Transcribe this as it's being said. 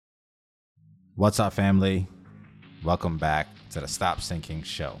What's up, family? Welcome back to the Stop Sinking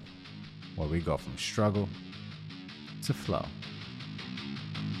Show, where we go from struggle to flow.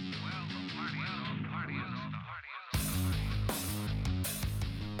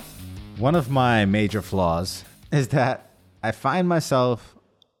 One of my major flaws is that I find myself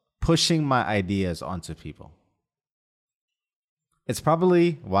pushing my ideas onto people. It's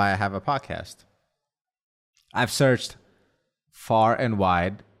probably why I have a podcast. I've searched far and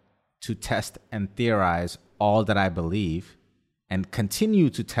wide to test and theorize all that I believe and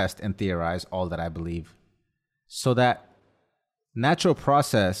continue to test and theorize all that I believe, so that natural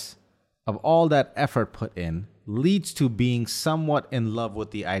process of all that effort put in leads to being somewhat in love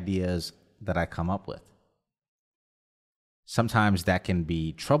with the ideas that I come up with. Sometimes that can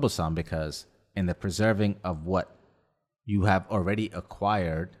be troublesome because in the preserving of what you have already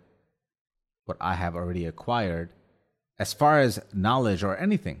acquired, what I have already acquired, as far as knowledge or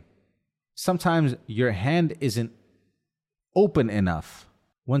anything, sometimes your hand isn't open enough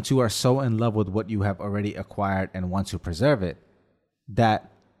once you are so in love with what you have already acquired and want to preserve it, that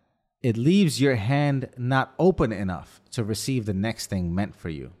it leaves your hand not open enough to receive the next thing meant for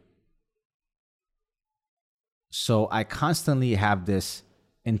you. So I constantly have this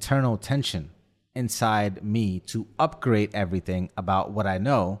internal tension inside me to upgrade everything about what I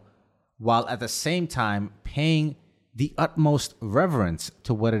know, while at the same time paying the utmost reverence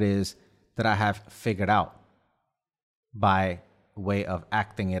to what it is that I have figured out by way of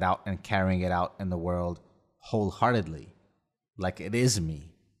acting it out and carrying it out in the world wholeheartedly, like it is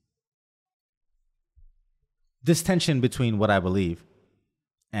me. This tension between what I believe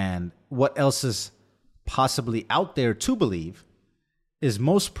and what else is possibly out there to believe is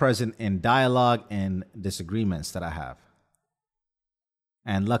most present in dialogue and disagreements that I have.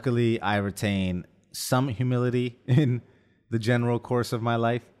 And luckily, I retain some humility in the general course of my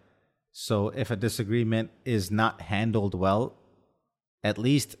life. So if a disagreement is not handled well, at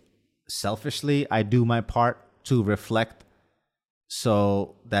least selfishly, I do my part to reflect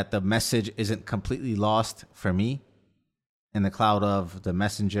so that the message isn't completely lost for me in the cloud of the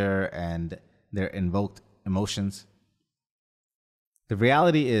messenger and their invoked emotions. The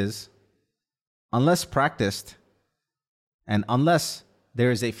reality is, unless practiced and unless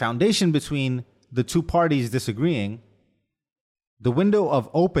there is a foundation between the two parties disagreeing, the window of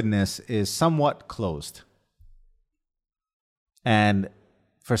openness is somewhat closed. And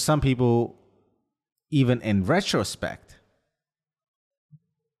for some people, even in retrospect.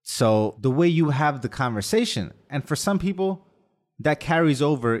 So the way you have the conversation, and for some people, that carries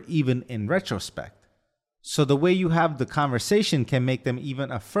over even in retrospect. So the way you have the conversation can make them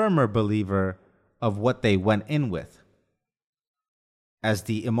even a firmer believer of what they went in with, as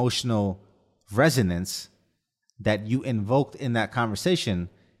the emotional resonance that you invoked in that conversation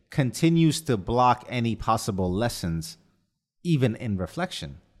continues to block any possible lessons, even in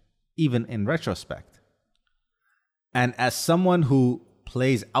reflection, even in retrospect. And as someone who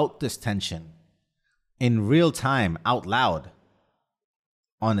plays out this tension in real time, out loud,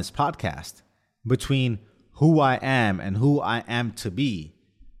 on this podcast, between who I am and who I am to be,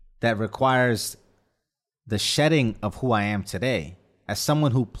 that requires the shedding of who I am today, as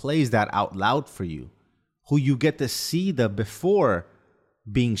someone who plays that out loud for you, who you get to see the before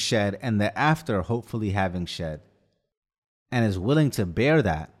being shed and the after hopefully having shed, and is willing to bear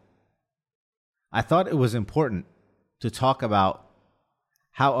that, I thought it was important to talk about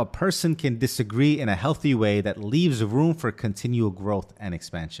how a person can disagree in a healthy way that leaves room for continual growth and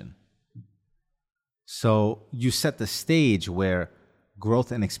expansion. So you set the stage where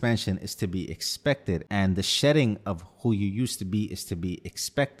growth and expansion is to be expected, and the shedding of who you used to be is to be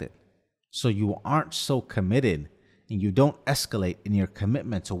expected. So you aren't so committed and you don't escalate in your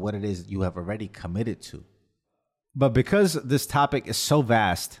commitment to what it is you have already committed to. But because this topic is so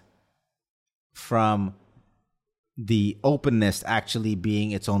vast, from the openness actually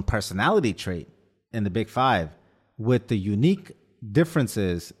being its own personality trait in the Big Five, with the unique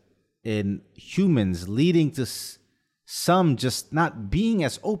differences in humans leading to some just not being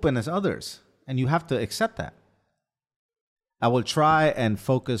as open as others, and you have to accept that. I will try and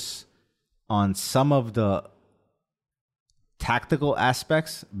focus on some of the tactical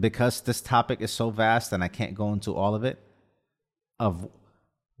aspects, because this topic is so vast and I can't go into all of it, of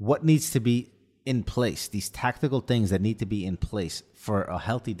what needs to be in place, these tactical things that need to be in place for a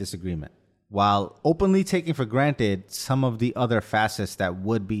healthy disagreement, while openly taking for granted some of the other facets that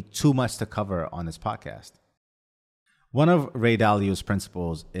would be too much to cover on this podcast. One of Ray Dalio's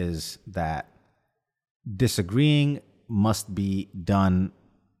principles is that disagreeing must be done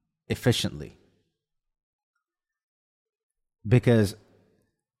efficiently. Because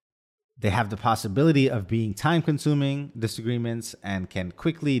They have the possibility of being time-consuming disagreements and can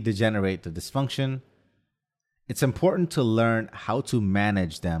quickly degenerate to dysfunction. It's important to learn how to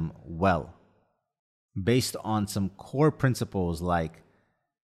manage them well, based on some core principles like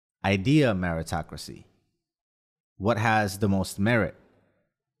idea meritocracy, what has the most merit,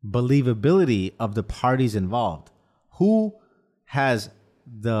 believability of the parties involved, who has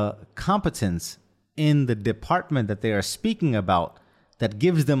the competence in the department that they are speaking about that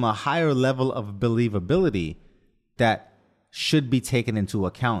gives them a higher level of believability that should be taken into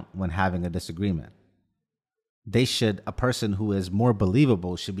account when having a disagreement. A person who is more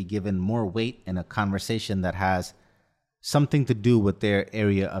believable should be given more weight in a conversation that has something to do with their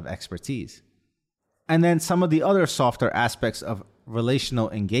area of expertise. And then some of the other softer aspects of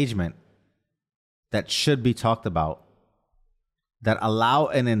relational engagement that should be talked about that allow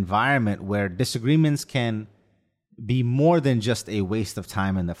an environment where disagreements can be more than just a waste of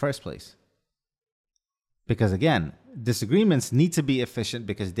time in the first place. Because again, disagreements need to be efficient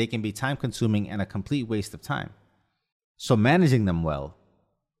because they can be time consuming and a complete waste of time. So managing them well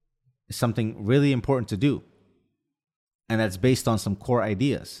is something really important to do. And that's based on some core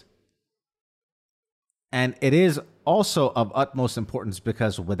ideas. And it is also of utmost importance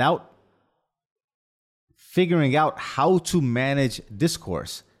because without figuring out how to manage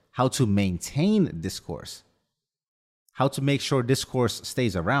discourse, how to maintain discourse, how to make sure discourse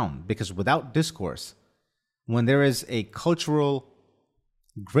stays around, because without discourse, when there is a cultural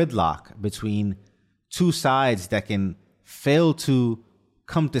gridlock between two sides that can fail to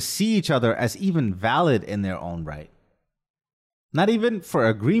come to see each other as even valid in their own right, not even for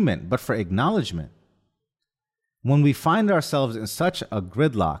agreement, but for acknowledgement. When we find ourselves in such a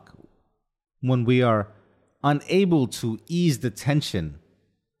gridlock, when we are unable to ease the tension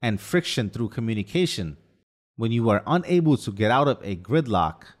and friction through communication, when you are unable to get out of a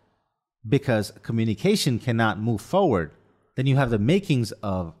gridlock because communication cannot move forward, then you have the makings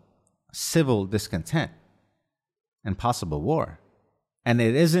of civil discontent and possible war. And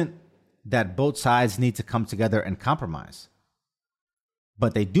it isn't that both sides need to come together and compromise,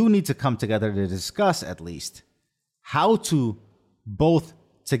 but they do need to come together to discuss at least how to both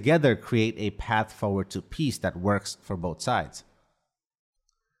together create a path forward to peace that works for both sides.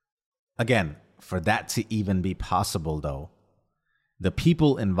 Again, for that to even be possible, though, the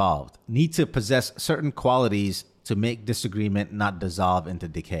people involved need to possess certain qualities to make disagreement not dissolve into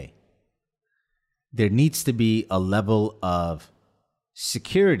decay. There needs to be a level of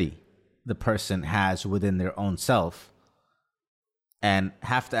security the person has within their own self and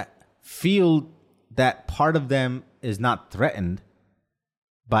have to feel that part of them is not threatened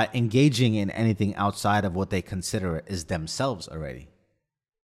by engaging in anything outside of what they consider is themselves already,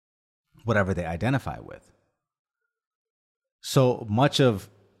 whatever they identify with. So much of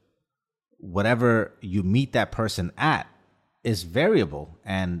whatever you meet that person at is variable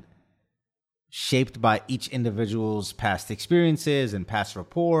and shaped by each individual's past experiences and past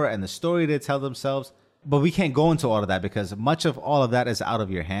rapport and the story they tell themselves. But we can't go into all of that because much of all of that is out of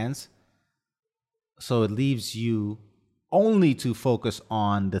your hands. So it leaves you only to focus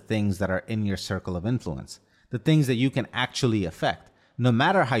on the things that are in your circle of influence, the things that you can actually affect, no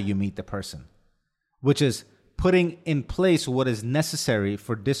matter how you meet the person, which is putting in place what is necessary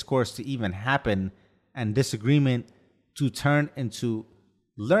for discourse to even happen and disagreement to turn into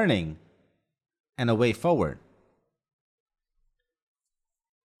learning and a way forward.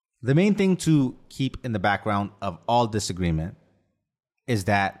 The main thing to keep in the background of all disagreement is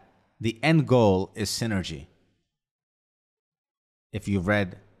that the end goal is synergy. If you've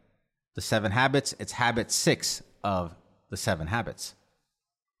read The 7 Habits, it's habit 6 of the 7 habits.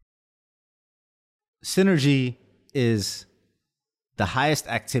 Synergy is the highest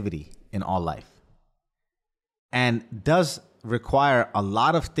activity in all life and does require a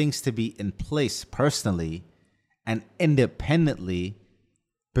lot of things to be in place personally and independently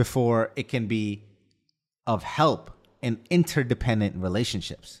before it can be of help in interdependent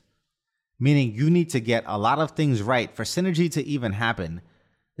relationships. Meaning you need to get a lot of things right for synergy to even happen.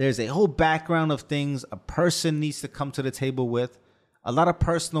 There's a whole background of things a person needs to come to the table with, a lot of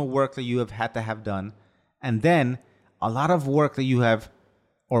personal work that you have had to have done, and then a lot of work that you have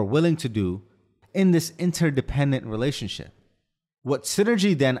or willing to do in this interdependent relationship. What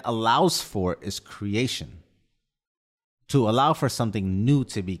synergy then allows for is creation, to allow for something new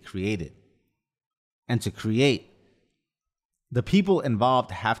to be created. And to create, the people involved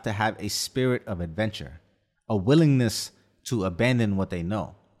have to have a spirit of adventure, a willingness to abandon what they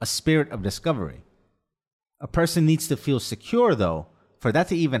know, a spirit of discovery. A person needs to feel secure, though, for that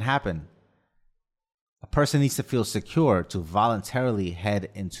to even happen. A person needs to feel secure to voluntarily head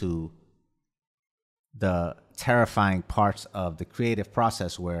into the terrifying parts of the creative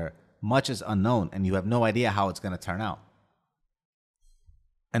process where much is unknown and you have no idea how it's going to turn out.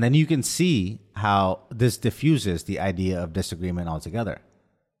 And then you can see how this diffuses the idea of disagreement altogether.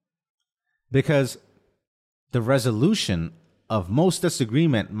 Because the resolution of most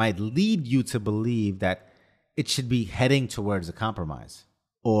disagreement might lead you to believe that it should be heading towards a compromise,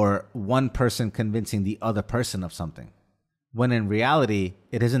 or one person convincing the other person of something, when in reality,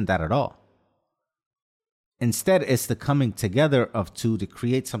 it isn't that at all. Instead, it's the coming together of two to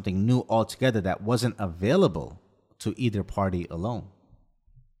create something new altogether that wasn't available to either party alone.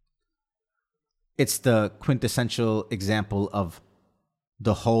 It's the quintessential example of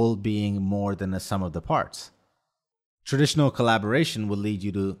the whole being more than the sum of the parts. Traditional collaboration would lead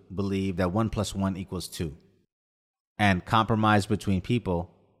you to believe that 1 + 1 = 2. And compromise between people,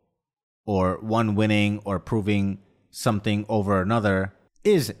 or one winning or proving something over another,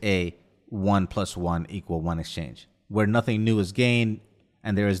 is a 1 + 1 = 1 exchange, where nothing new is gained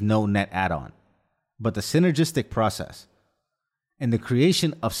and there is no net add-on. But the synergistic process and the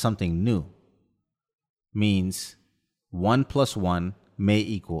creation of something new means 1 + 1 may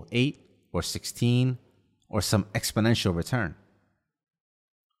equal 8 or 16 or some exponential return.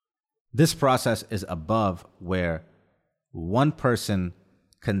 This process is above where one person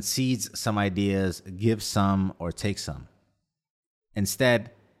concedes some ideas, gives some, or takes some.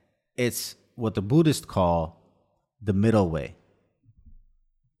 Instead, it's what the Buddhists call the middle way.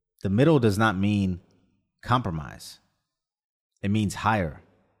 The middle does not mean compromise. It means higher,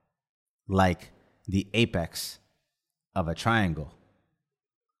 like the apex of a triangle.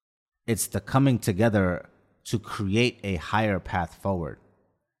 It's the coming together to create a higher path forward,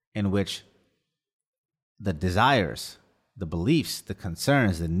 in which the desires, the beliefs, the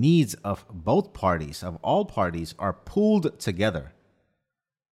concerns, the needs of both parties, of all parties, are pooled together.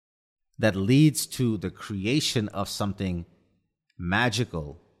 That leads to the creation of something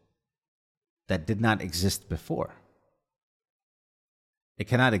magical that did not exist before. It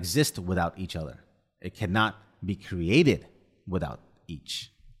cannot exist without each other. It cannot be created without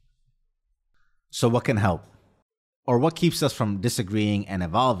each. So what can help? Or what keeps us from disagreeing and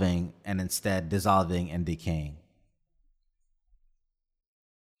evolving and instead dissolving and decaying?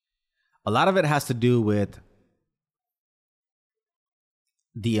 A lot of it has to do with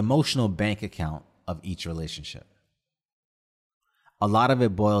the emotional bank account of each relationship. A lot of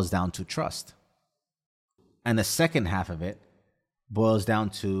it boils down to trust. And the second half of it boils down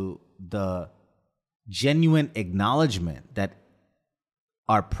to the genuine acknowledgement that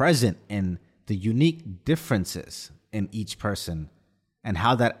are present in the unique differences in each person and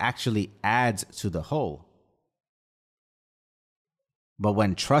how that actually adds to the whole. But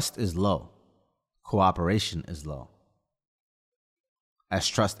when trust is low, cooperation is low. As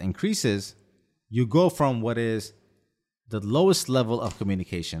trust increases, you go from what is the lowest level of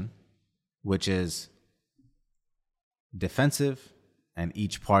communication, which is defensive and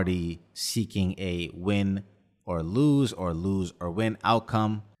each party seeking a win or lose or win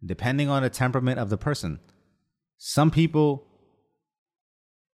outcome, depending on the temperament of the person. Some people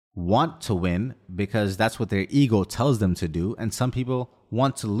want to win because that's what their ego tells them to do, and some people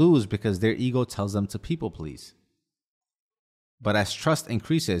want to lose because their ego tells them to people please. But as trust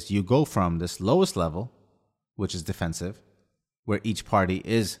increases, you go from this lowest level, which is defensive, where each party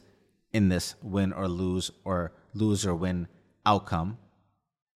is in this win or lose or win outcome,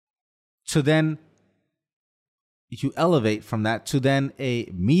 to then you elevate from that to then a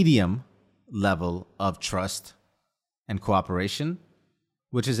medium level of trust and cooperation,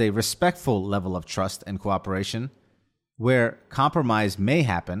 which is a respectful level of trust and cooperation, where compromise may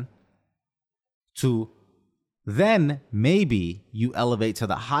happen, to then maybe you elevate to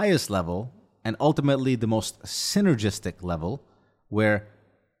the highest level and ultimately the most synergistic level, where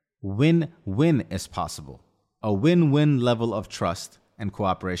win-win is possible. A win-win level of trust and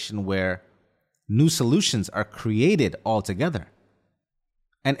cooperation where new solutions are created altogether.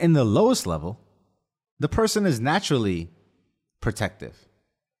 And in the lowest level, the person is naturally protective,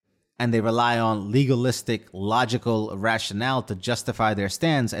 and they rely on legalistic, logical rationale to justify their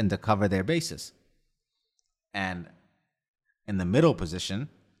stance and to cover their bases. And in the middle position,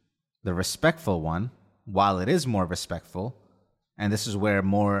 the respectful one, while it is more respectful, and this is where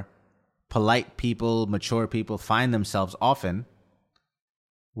more polite people, mature people find themselves often,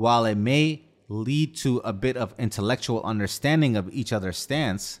 while it may lead to a bit of intellectual understanding of each other's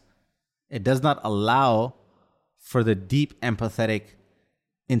stance, it does not allow for the deep empathetic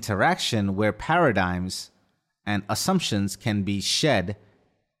interaction where paradigms and assumptions can be shed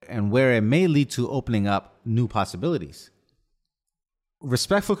and where it may lead to opening up new possibilities.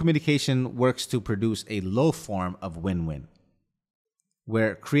 Respectful communication works to produce a low form of win-win,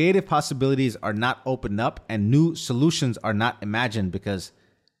 where creative possibilities are not opened up and new solutions are not imagined because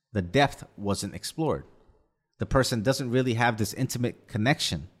the depth wasn't explored. The person doesn't really have this intimate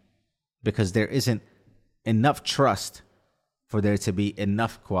connection because there isn't enough trust for there to be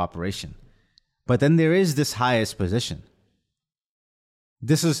enough cooperation. But then there is this highest position.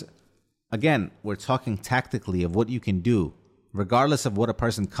 This is, again, we're talking tactically of what you can do, regardless of what a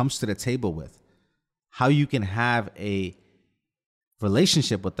person comes to the table with, how you can have a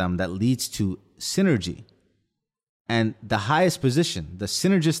relationship with them that leads to synergy. And the highest position, the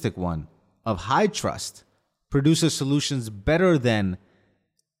synergistic one of high trust, produces solutions better than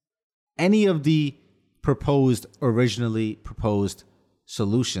any of the originally proposed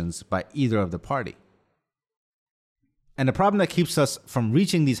solutions by either of the party. And the problem that keeps us from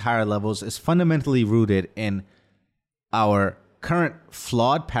reaching these higher levels is fundamentally rooted in our current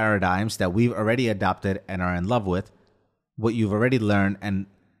flawed paradigms that we've already adopted and are in love with, what you've already learned and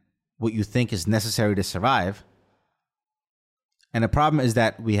what you think is necessary to survive. And the problem is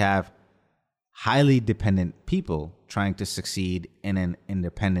that we have highly dependent people trying to succeed in an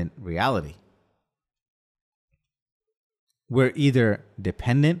independent reality. We're either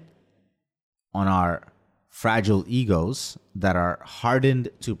dependent on our fragile egos that are hardened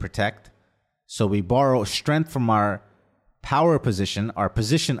to protect, so we borrow strength from our power position, our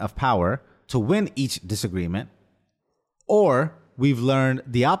position of power, to win each disagreement, or we've learned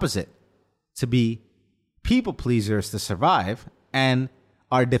the opposite, to be people pleasers to survive and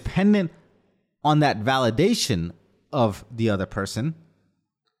are dependent on that validation of the other person,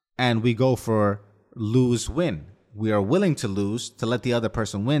 and we go for lose-win. We are willing to lose to let the other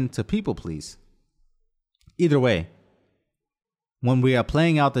person win to people please. Either way, when we are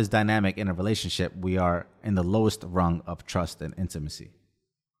playing out this dynamic in a relationship, we are in the lowest rung of trust and intimacy,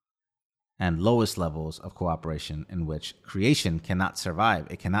 and lowest levels of cooperation in which creation cannot survive.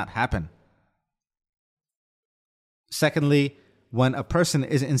 It cannot happen. Secondly, when a person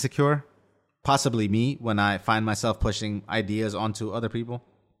is insecure, possibly me, when I find myself pushing ideas onto other people,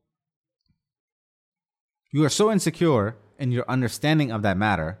 you are so insecure in your understanding of that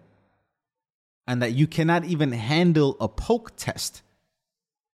matter, and that you cannot even handle a poke test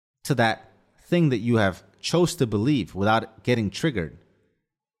to that thing that you have chose to believe without getting triggered,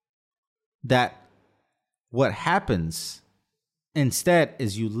 that what happens instead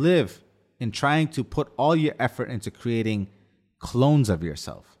is you live in trying to put all your effort into creating clones of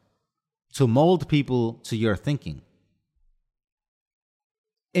yourself, to mold people to your thinking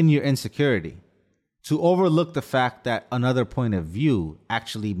in your insecurity, to overlook the fact that another point of view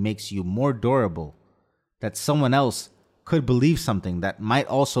actually makes you more durable, that someone else could believe something that might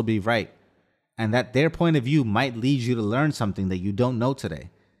also be right, and that their point of view might lead you to learn something that you don't know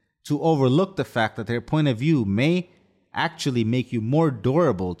today, to overlook the fact that their point of view may actually make you more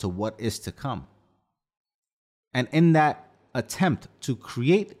durable to what is to come. And in that attempt to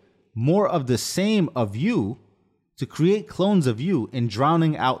create more of the same of you, to create clones of you in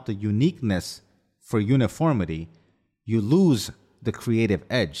drowning out the uniqueness for uniformity, you lose the creative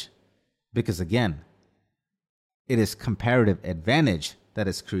edge. Because again, it is comparative advantage that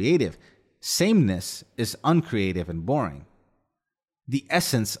is creative. Sameness is uncreative and boring. The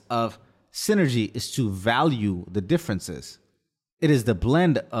essence of synergy is to value the differences. It is the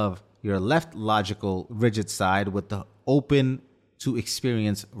blend of your left logical rigid side with the open to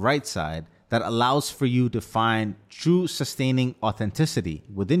experience right side that allows for you to find true sustaining authenticity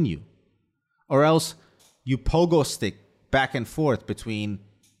within you. Or else you pogo stick back and forth between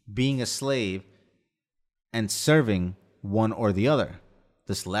being a slave and serving one or the other,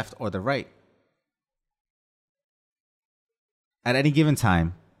 this left or the right. At any given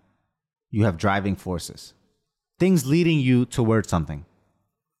time, you have driving forces, things leading you towards something,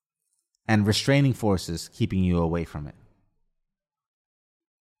 and restraining forces keeping you away from it.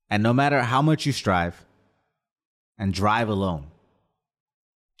 And no matter how much you strive and drive alone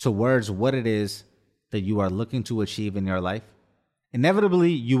towards what it is that you are looking to achieve in your life,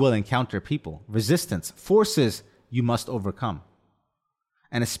 inevitably you will encounter people, resistance, forces you must overcome.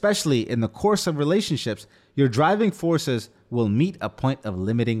 And especially in the course of relationships, your driving forces will meet a point of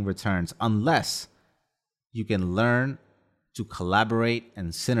limiting returns unless you can learn to collaborate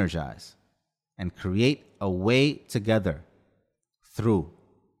and synergize and create a way together through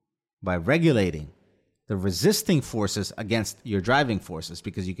by regulating the resisting forces against your driving forces,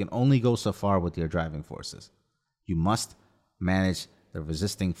 because you can only go so far with your driving forces. You must manage the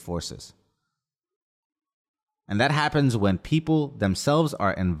resisting forces. And that happens when people themselves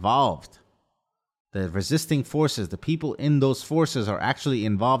are involved The resisting forces, the people in those forces are actually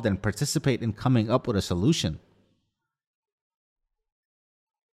involved and participate in coming up with a solution.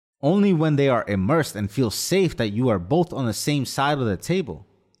 Only when they are immersed and feel safe that you are both on the same side of the table,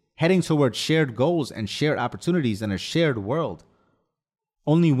 heading towards shared goals and shared opportunities in a shared world.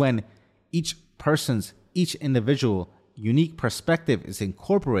 Only when each individual unique perspective is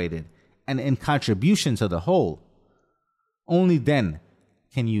incorporated and in contribution to the whole, only then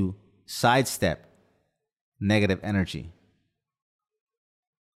can you sidestep negative energy.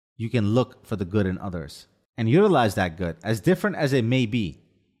 You can look for the good in others and utilize that good, as different as it may be,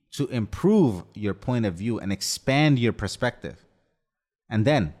 to improve your point of view and expand your perspective. And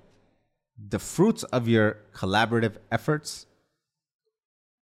then the fruits of your collaborative efforts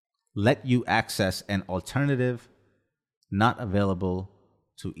let you access an alternative, not available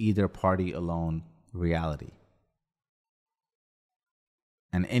to either party alone reality.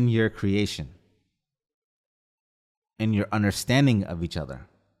 And in your creation, in your understanding of each other,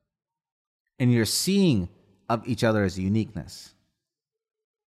 in your seeing of each other's uniqueness,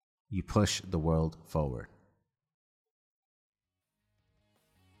 you push the world forward.